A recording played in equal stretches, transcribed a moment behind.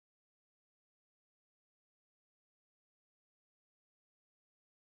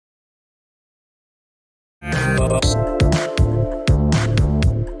So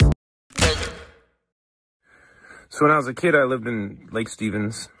when I was a kid, I lived in Lake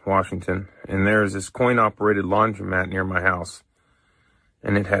Stevens, Washington, and there's this coin-operated laundromat near my house,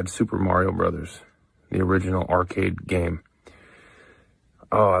 and it had Super Mario Brothers, the original arcade game.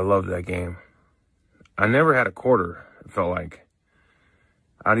 Oh, I loved that game. I never had a quarter, it felt like.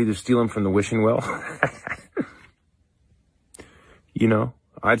 I'd either steal them from the wishing well. You know,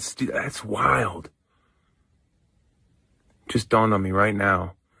 that's wild. Just dawned on me right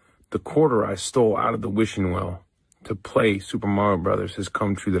now. The quarter I stole out of the wishing well to play Super Mario Brothers has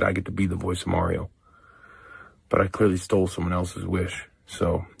come true, that I get to be the voice of Mario. But I clearly stole someone else's wish.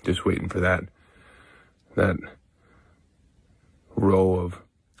 So just waiting for that row of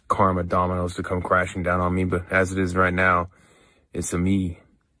karma dominoes to come crashing down on me. But as it is right now, it's a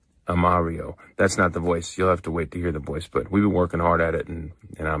Mario. That's not the voice. You'll have to wait to hear the voice, but we've been working hard at it, and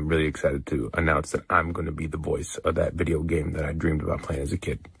I'm really excited to announce that I'm going to be the voice of that video game that I dreamed about playing as a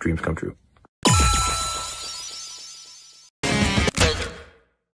kid. Dreams come true.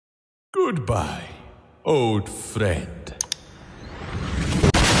 Goodbye, old friend.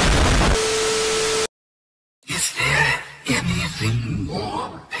 Is there anything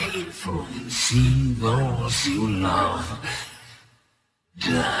more painful than seeing those you love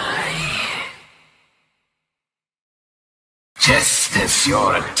die? Just as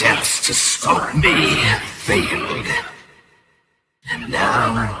your attempts to stop me failed, and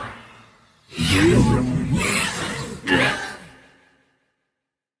now you will.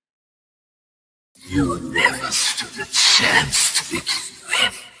 You never stood a chance to begin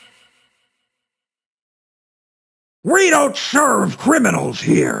with. We don't serve criminals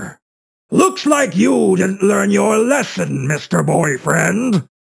here. Looks like you didn't learn your lesson, Mr. Boyfriend.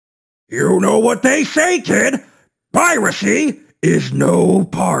 You know what they say, kid. Piracy is no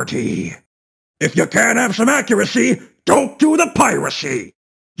party. If you can't have some accuracy, don't do the piracy.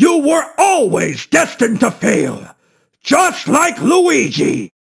 You were always destined to fail. Just like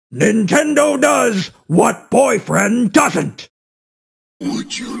Luigi. Nintendo does what Boyfriend doesn't.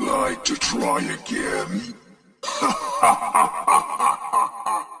 Would you like to try again?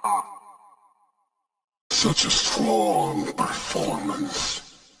 Such a strong performance,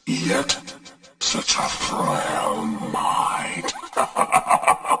 yet such a frail mind.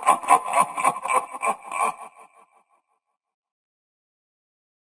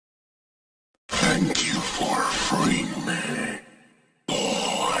 Thank you for freeing me,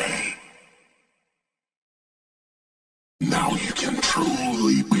 boy. Now you can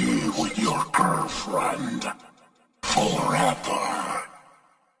truly be with your girlfriend forever.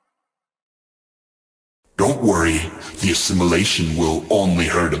 Don't worry, the assimilation will only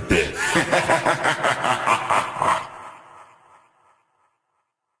hurt a bit.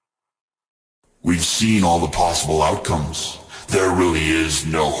 We've seen all the possible outcomes. There really is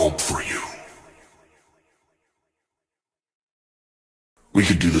no hope for you. We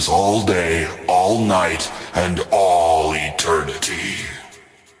could do this all day, all night, and all eternity.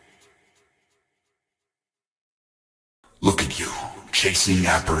 Look at you, chasing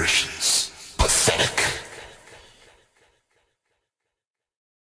apparitions. Pathetic.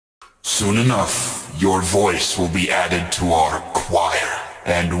 Soon enough, your voice will be added to our choir,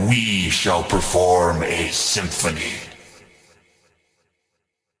 and we shall perform a symphony.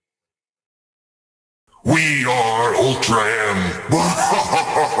 We are Ultra M.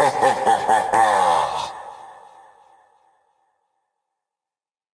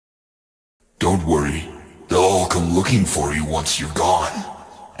 Don't worry, they'll all come looking for you once you're gone,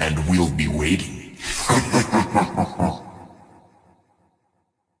 and we'll be waiting.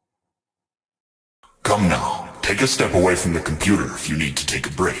 Come now, take a step away from the computer if you need to take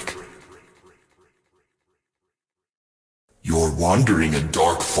a break. You're wandering a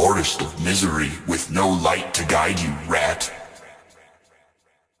dark forest of misery with no light to guide you, rat.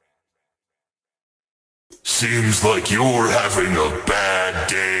 Seems like you're having a bad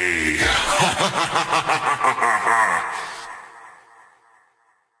day.